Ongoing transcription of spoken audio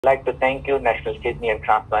like to thank you, National Kidney and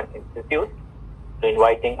Transplant Institute, for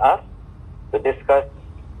inviting us to discuss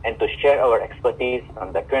and to share our expertise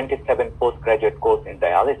on the 27 postgraduate course in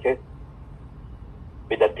dialysis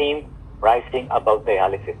with the theme Rising Above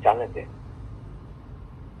Dialysis Challenges.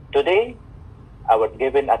 Today, I was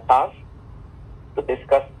given a task to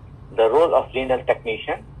discuss the role of renal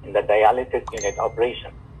technician in the dialysis unit operation.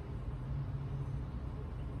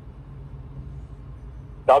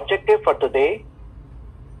 The objective for today,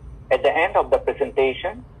 at the end of the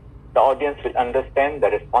presentation, the audience will understand the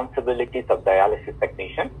responsibilities of dialysis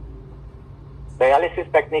technician. Dialysis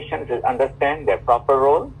technicians will understand their proper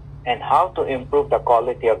role and how to improve the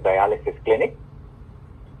quality of dialysis clinic.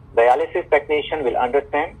 Dialysis technician will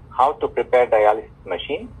understand how to prepare dialysis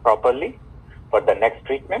machine properly for the next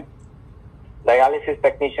treatment. Dialysis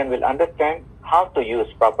technician will understand how to use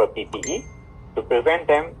proper PPE to prevent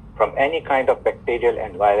them from any kind of bacterial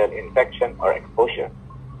and viral infection or exposure.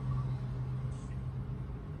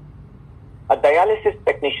 A dialysis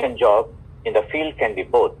technician job in the field can be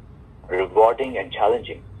both rewarding and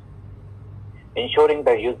challenging, ensuring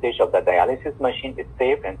the usage of the dialysis machine is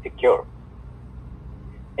safe and secure.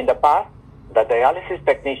 In the past, the dialysis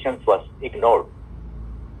technicians was ignored.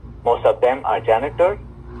 Most of them are janitors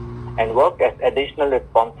and work as additional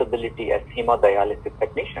responsibility as hemodialysis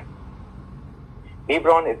technicians.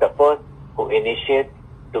 Hebron is the first who initiated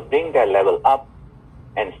to bring their level up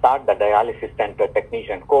and start the dialysis center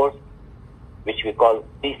technician course, which we call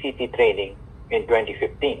DCT training, in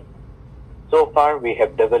 2015. So far, we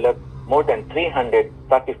have developed more than 300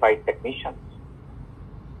 certified technicians.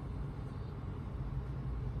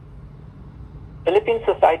 Philippine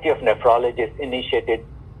Society of Nephrologists initiated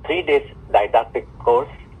 3 days didactic course,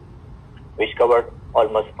 which covered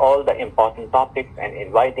almost all the important topics and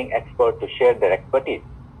inviting experts to share their expertise.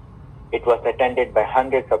 It was attended by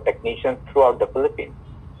hundreds of technicians throughout the Philippines.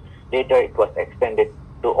 Later, it was extended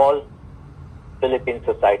to all Philippine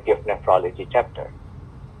Society of Nephrology chapter.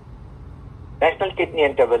 National Kidney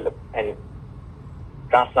and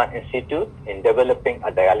Transplant Institute in developing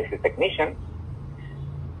a dialysis technician.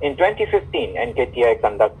 In 2015, NKTI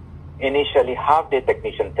conducted initially half-day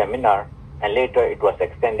technician seminar and later it was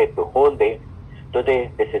extended to whole day. Today,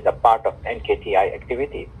 this is a part of NKTI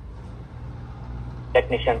activities.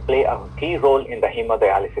 Technicians play a key role in the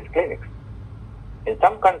hemodialysis clinics. In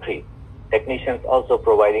some countries, technicians also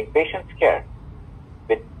providing patients care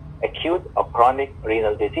with acute or chronic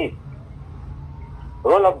renal disease.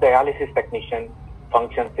 Role of dialysis technician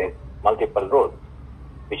functions is multiple roles,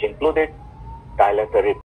 which included dialysis